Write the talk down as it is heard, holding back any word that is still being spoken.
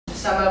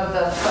Some of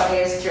the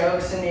funniest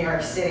jokes in New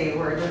York City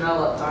were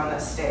developed on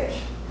this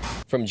stage.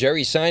 From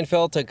Jerry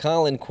Seinfeld to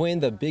Colin Quinn,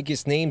 the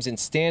biggest names in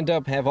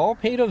stand-up have all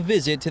paid a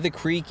visit to the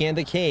Creek and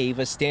the Cave,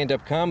 a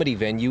stand-up comedy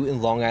venue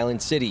in Long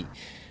Island City.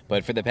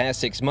 But for the past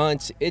 6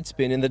 months, it's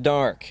been in the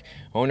dark.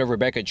 Owner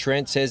Rebecca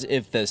Trent says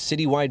if the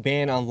citywide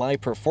ban on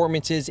live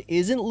performances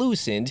isn't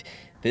loosened,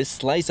 this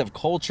slice of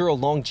culture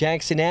along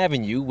Jackson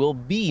Avenue will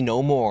be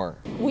no more.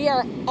 We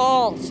are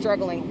all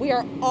struggling. We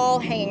are all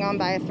hanging on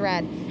by a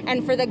thread.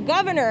 And for the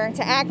governor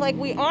to act like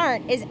we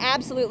aren't is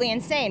absolutely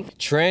insane.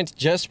 Trent,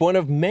 just one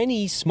of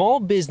many small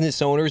business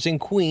owners in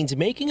Queens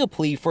making a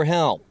plea for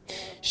help.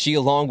 She,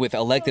 along with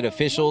elected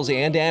officials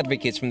and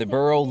advocates from the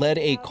borough, led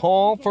a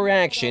call for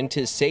action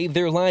to save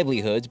their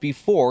livelihoods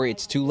before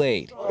it's too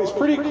late. It's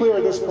pretty clear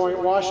at this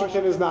point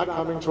Washington is not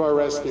coming to our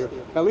rescue,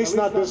 at least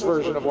not this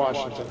version of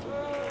Washington.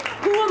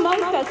 Who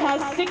amongst us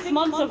has 6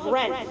 months of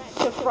rent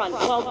to front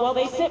while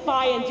they sit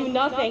by and do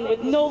nothing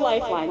with no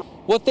lifeline?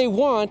 What they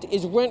want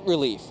is rent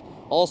relief.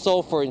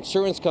 Also for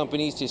insurance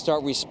companies to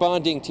start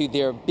responding to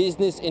their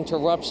business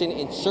interruption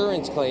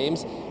insurance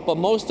claims. But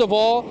most of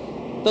all,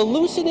 the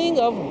loosening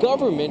of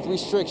government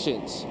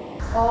restrictions.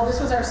 Oh, this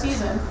was our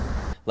season.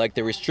 Like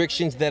the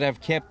restrictions that have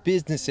kept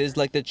businesses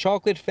like the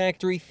Chocolate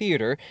Factory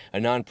Theater, a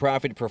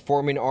nonprofit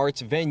performing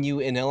arts venue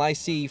in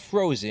LIC,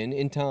 frozen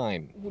in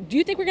time. Do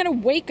you think we're going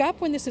to wake up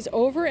when this is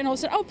over and all of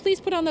a sudden, oh, please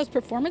put on those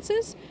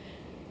performances?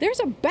 There's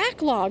a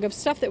backlog of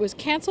stuff that was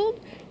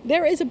canceled.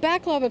 There is a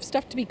backlog of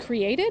stuff to be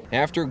created.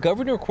 After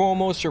Governor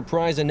Cuomo's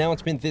surprise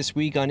announcement this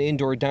week on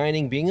indoor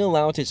dining being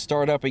allowed to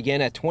start up again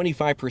at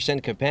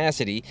 25%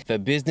 capacity, the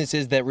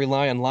businesses that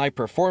rely on live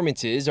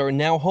performances are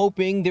now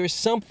hoping there's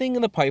something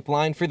in the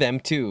pipeline for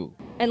them too.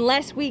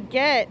 Unless we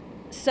get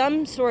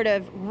some sort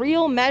of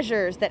real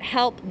measures that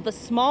help the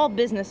small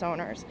business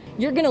owners,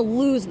 you're going to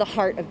lose the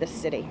heart of this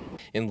city.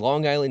 In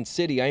Long Island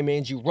City, I'm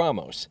Andrew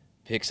Ramos,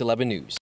 Pix 11 News.